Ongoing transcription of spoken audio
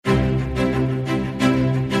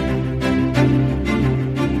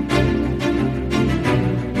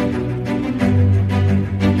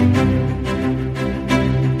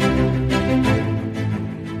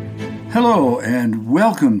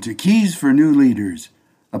Welcome to Keys for New Leaders,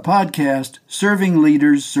 a podcast serving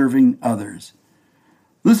leaders serving others.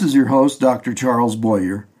 This is your host, Dr. Charles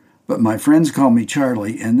Boyer, but my friends call me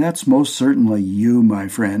Charlie, and that's most certainly you, my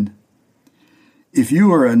friend. If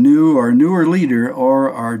you are a new or newer leader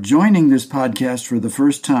or are joining this podcast for the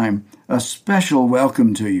first time, a special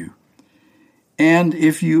welcome to you. And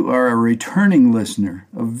if you are a returning listener,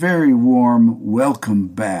 a very warm welcome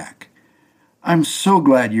back. I'm so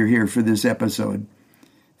glad you're here for this episode.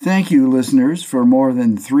 Thank you, listeners, for more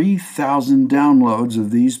than 3,000 downloads of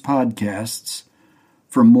these podcasts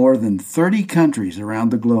from more than 30 countries around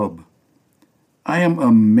the globe. I am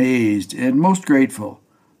amazed and most grateful.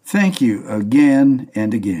 Thank you again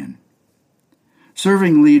and again.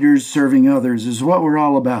 Serving leaders, serving others is what we're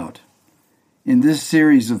all about. In this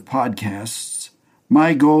series of podcasts,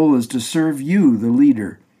 my goal is to serve you, the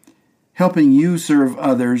leader, helping you serve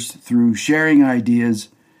others through sharing ideas,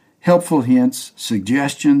 helpful hints,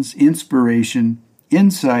 suggestions, inspiration,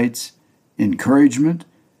 insights, encouragement,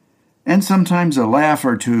 and sometimes a laugh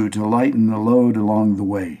or two to lighten the load along the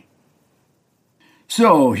way.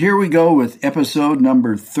 So here we go with episode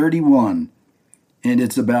number 31, and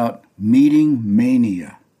it's about meeting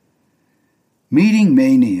mania. Meeting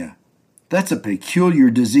mania. That's a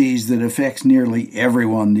peculiar disease that affects nearly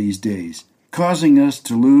everyone these days, causing us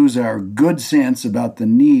to lose our good sense about the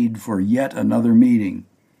need for yet another meeting.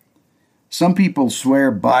 Some people swear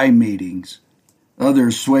by meetings.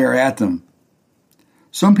 Others swear at them.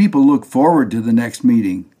 Some people look forward to the next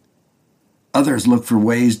meeting. Others look for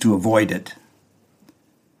ways to avoid it.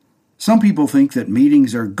 Some people think that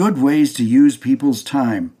meetings are good ways to use people's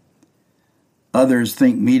time. Others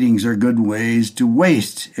think meetings are good ways to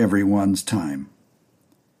waste everyone's time.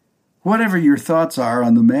 Whatever your thoughts are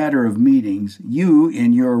on the matter of meetings, you,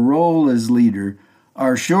 in your role as leader,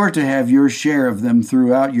 are sure to have your share of them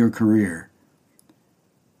throughout your career.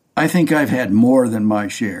 I think I've had more than my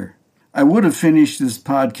share. I would have finished this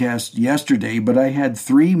podcast yesterday, but I had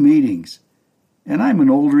 3 meetings, and I'm an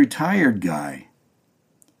old retired guy.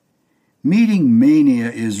 Meeting mania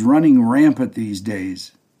is running rampant these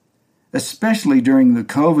days. Especially during the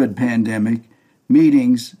COVID pandemic,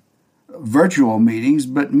 meetings, virtual meetings,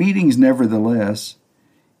 but meetings nevertheless,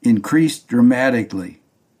 increased dramatically.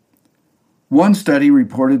 One study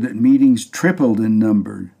reported that meetings tripled in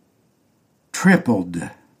number. Tripled.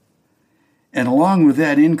 And along with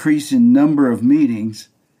that increase in number of meetings,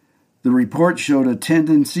 the report showed a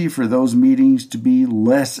tendency for those meetings to be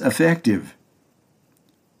less effective.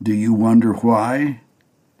 Do you wonder why?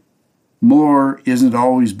 More isn't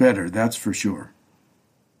always better, that's for sure.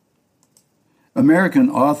 American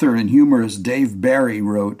author and humorist Dave Barry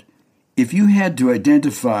wrote, "If you had to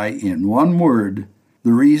identify in one word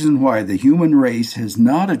the reason why the human race has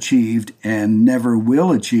not achieved and never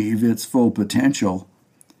will achieve its full potential,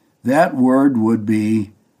 that word would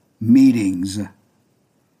be meetings."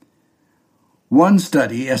 One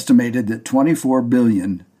study estimated that 24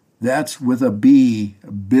 billion, that's with a B,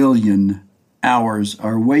 billion, hours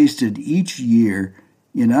are wasted each year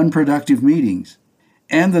in unproductive meetings,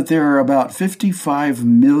 and that there are about 55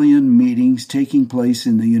 million meetings taking place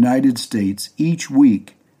in the United States each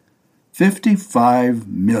week. 55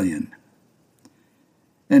 million.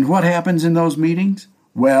 And what happens in those meetings?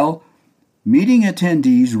 Well, meeting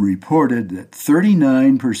attendees reported that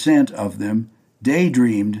 39% of them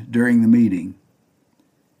daydreamed during the meeting.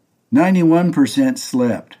 91%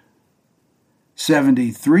 slept.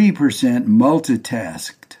 73%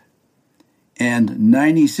 multitasked. And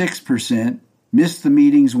 96% missed the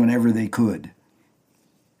meetings whenever they could.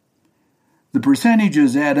 The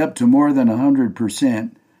percentages add up to more than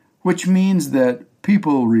 100%, which means that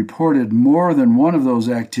people reported more than one of those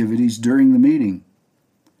activities during the meeting.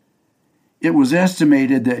 It was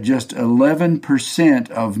estimated that just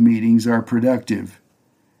 11% of meetings are productive,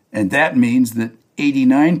 and that means that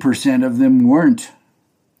 89% of them weren't.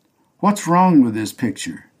 What's wrong with this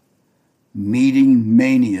picture? Meeting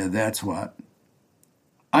mania, that's what.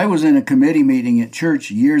 I was in a committee meeting at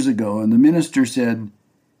church years ago, and the minister said,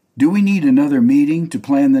 "Do we need another meeting to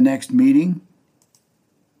plan the next meeting?"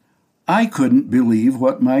 I couldn't believe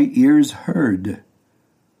what my ears heard.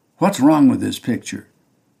 What's wrong with this picture?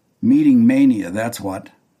 Meeting mania, that's what.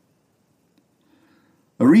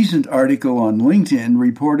 A recent article on LinkedIn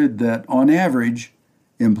reported that, on average,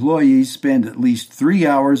 employees spend at least 3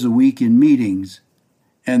 hours a week in meetings,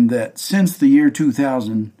 and that since the year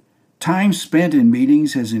 2000, time spent in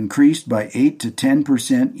meetings has increased by 8 to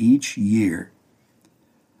 10% each year.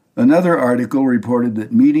 Another article reported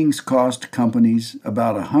that meetings cost companies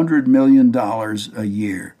about $100 million a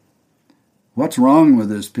year. What's wrong with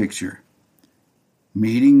this picture?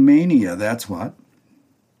 Meeting mania, that's what.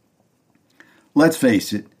 Let's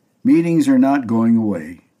face it, meetings are not going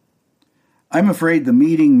away. I'm afraid the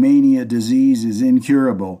meeting mania disease is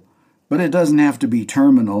incurable, but it doesn't have to be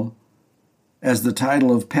terminal, as the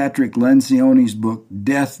title of Patrick Lencioni's book,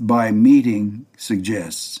 Death by Meeting,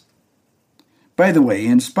 suggests. By the way,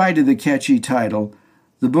 in spite of the catchy title,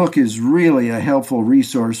 the book is really a helpful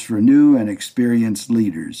resource for new and experienced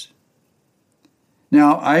leaders.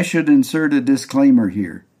 Now, I should insert a disclaimer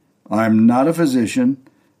here. I'm not a physician,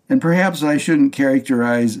 and perhaps I shouldn't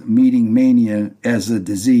characterize meeting mania as a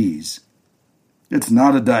disease. It's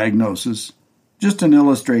not a diagnosis, just an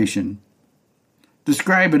illustration.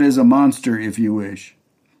 Describe it as a monster if you wish.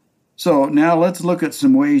 So now let's look at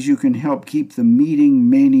some ways you can help keep the meeting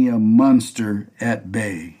mania monster at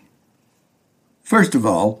bay. First of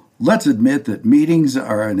all, let's admit that meetings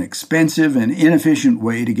are an expensive and inefficient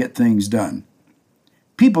way to get things done.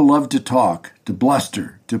 People love to talk, to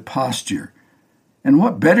bluster, to posture. And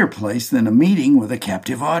what better place than a meeting with a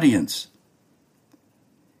captive audience?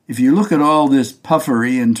 If you look at all this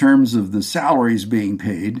puffery in terms of the salaries being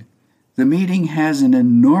paid, the meeting has an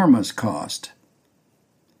enormous cost.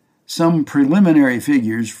 Some preliminary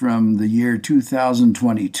figures from the year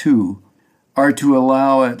 2022 are to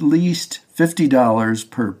allow at least $50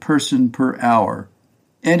 per person per hour,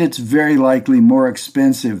 and it's very likely more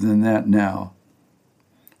expensive than that now.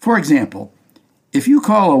 For example, if you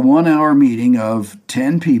call a 1-hour meeting of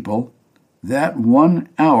 10 people, that 1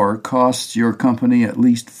 hour costs your company at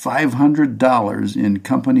least $500 in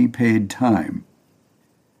company-paid time.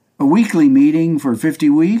 A weekly meeting for 50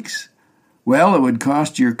 weeks? Well, it would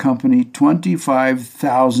cost your company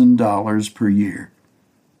 $25,000 per year.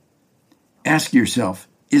 Ask yourself,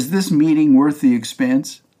 is this meeting worth the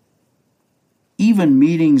expense? Even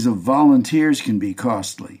meetings of volunteers can be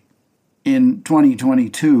costly. In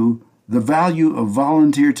 2022, the value of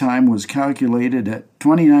volunteer time was calculated at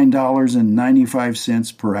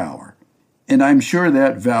 $29.95 per hour, and I'm sure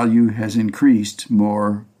that value has increased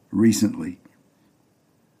more recently.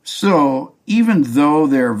 So, even though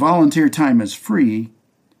their volunteer time is free,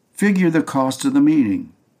 figure the cost of the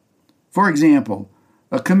meeting. For example,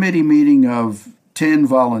 a committee meeting of 10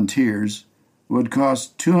 volunteers would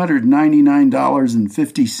cost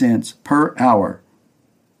 $299.50 per hour.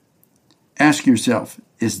 Ask yourself,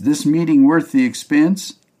 is this meeting worth the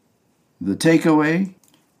expense? The takeaway?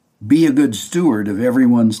 Be a good steward of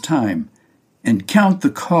everyone's time and count the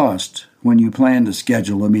cost when you plan to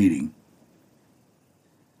schedule a meeting.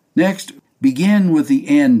 Next, begin with the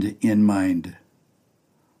end in mind.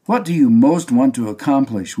 What do you most want to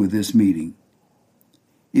accomplish with this meeting?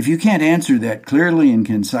 If you can't answer that clearly and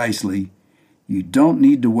concisely, you don't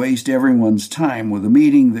need to waste everyone's time with a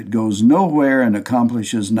meeting that goes nowhere and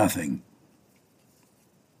accomplishes nothing.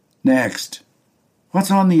 Next,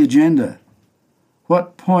 what's on the agenda?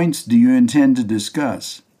 What points do you intend to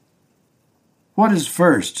discuss? What is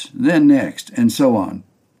first, then next, and so on?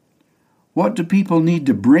 What do people need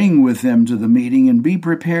to bring with them to the meeting and be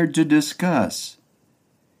prepared to discuss?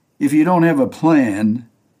 If you don't have a plan,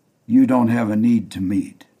 you don't have a need to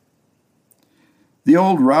meet. The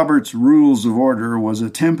old Robert's Rules of Order was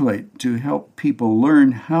a template to help people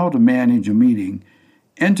learn how to manage a meeting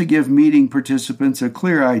and to give meeting participants a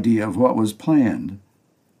clear idea of what was planned.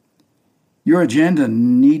 Your agenda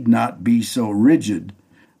need not be so rigid,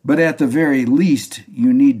 but at the very least,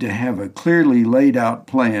 you need to have a clearly laid out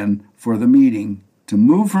plan for the meeting to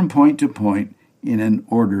move from point to point in an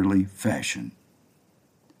orderly fashion.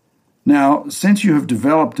 Now, since you have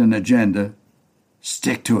developed an agenda,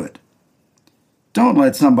 stick to it. Don't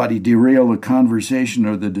let somebody derail the conversation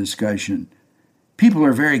or the discussion. People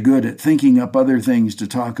are very good at thinking up other things to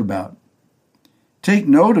talk about. Take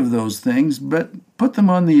note of those things, but put them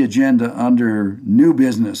on the agenda under new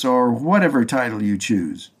business or whatever title you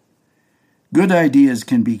choose. Good ideas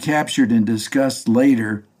can be captured and discussed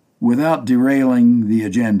later without derailing the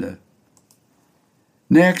agenda.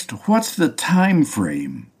 Next, what's the time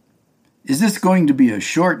frame? Is this going to be a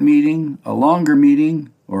short meeting, a longer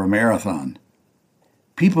meeting, or a marathon?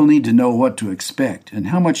 People need to know what to expect and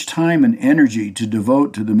how much time and energy to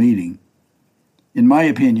devote to the meeting. In my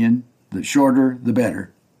opinion, the shorter, the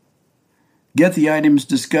better. Get the items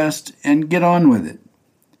discussed and get on with it.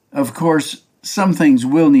 Of course, some things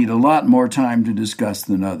will need a lot more time to discuss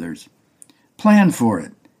than others. Plan for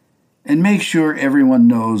it, and make sure everyone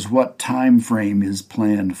knows what time frame is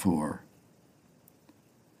planned for.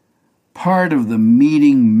 Part of the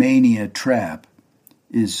meeting mania trap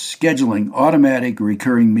is scheduling automatic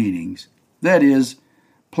recurring meetings. That is,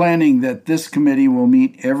 planning that this committee will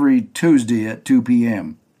meet every Tuesday at 2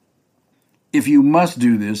 p.m. If you must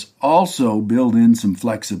do this, also build in some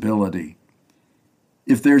flexibility.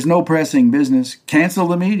 If there's no pressing business, cancel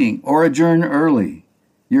the meeting or adjourn early.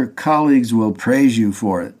 Your colleagues will praise you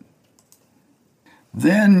for it.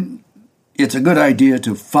 Then it's a good idea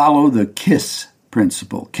to follow the KISS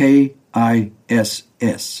principle, K-I-S-S.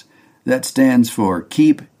 That stands for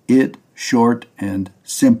keep it short and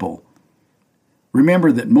simple.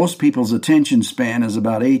 Remember that most people's attention span is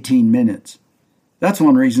about 18 minutes. That's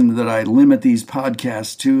one reason that I limit these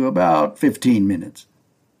podcasts to about 15 minutes.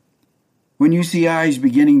 When you see eyes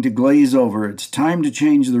beginning to glaze over, it's time to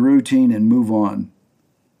change the routine and move on.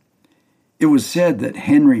 It was said that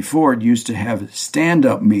Henry Ford used to have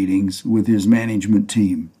stand-up meetings with his management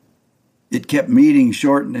team. It kept meetings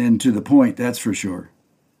short and to the point, that's for sure.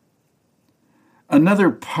 Another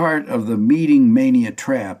part of the meeting mania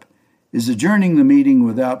trap is adjourning the meeting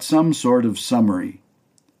without some sort of summary.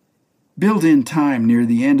 Build in time near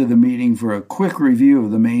the end of the meeting for a quick review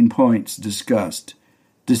of the main points discussed,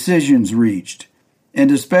 decisions reached,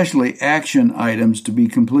 and especially action items to be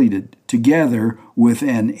completed, together with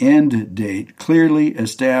an end date clearly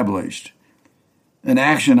established. An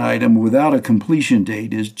action item without a completion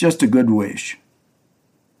date is just a good wish.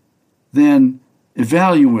 Then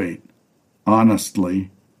evaluate,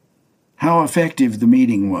 honestly, how effective the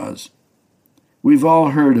meeting was. We've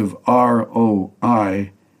all heard of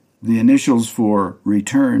ROI, the initials for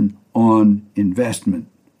Return on Investment.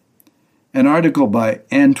 An article by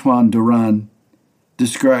Antoine Durand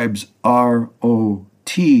describes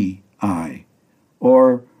ROTI,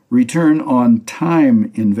 or Return on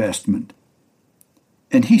Time Investment.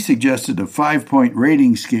 And he suggested a 5-point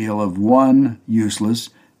rating scale of 1 useless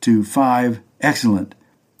to 5 excellent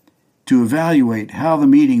to evaluate how the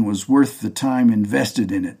meeting was worth the time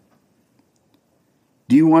invested in it.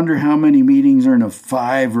 Do you wonder how many meetings earn a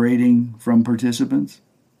 5 rating from participants?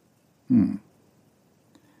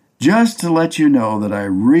 Just to let you know that I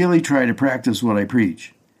really try to practice what I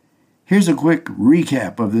preach, here's a quick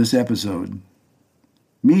recap of this episode.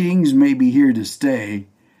 Meetings may be here to stay,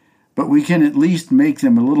 but we can at least make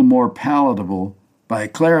them a little more palatable by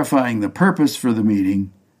clarifying the purpose for the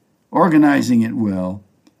meeting, organizing it well,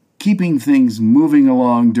 keeping things moving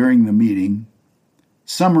along during the meeting,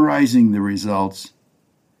 summarizing the results,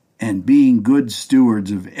 and being good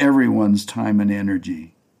stewards of everyone's time and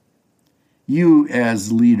energy. You,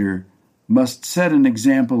 as leader, must set an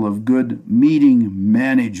example of good meeting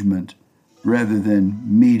management rather than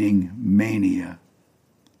meeting mania.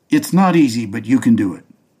 It's not easy, but you can do it.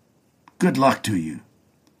 Good luck to you.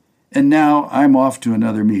 And now I'm off to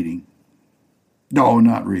another meeting. No,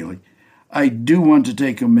 not really. I do want to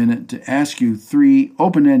take a minute to ask you 3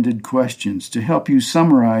 open-ended questions to help you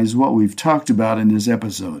summarize what we've talked about in this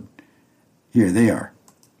episode. Here they are.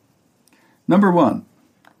 Number 1.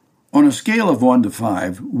 On a scale of 1 to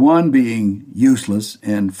 5, 1 being useless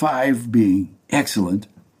and 5 being excellent,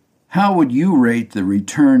 how would you rate the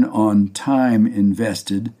return on time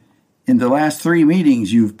invested in the last 3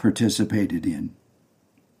 meetings you've participated in?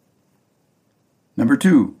 Number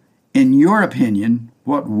 2, in your opinion,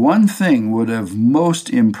 what one thing would have most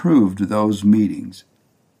improved those meetings?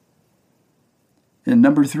 And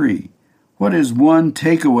number 3, what is one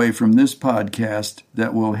takeaway from this podcast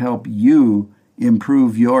that will help you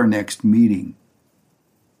improve your next meeting?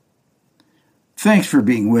 Thanks for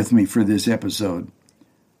being with me for this episode.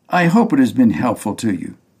 I hope it has been helpful to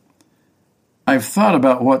you. I've thought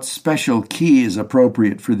about what special key is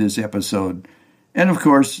appropriate for this episode, and of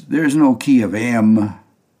course, there's no key of M.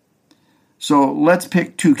 So let's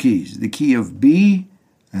pick 2 keys, the key of B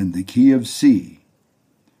and the key of C.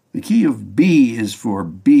 The key of B is for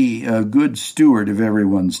be a good steward of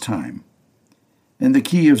everyone's time, and the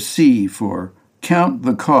key of C for count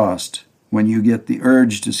the cost when you get the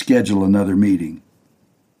urge to schedule another meeting.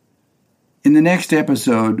 In the next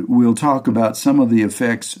episode, we'll talk about some of the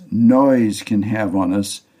effects noise can have on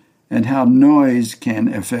us and how noise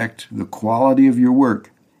can affect the quality of your work,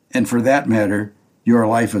 and for that matter, your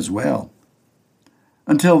life as well.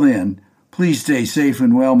 Until then, please stay safe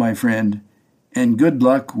and well, my friend, and good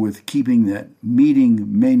luck with keeping that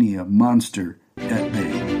meeting mania monster at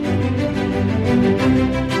bay.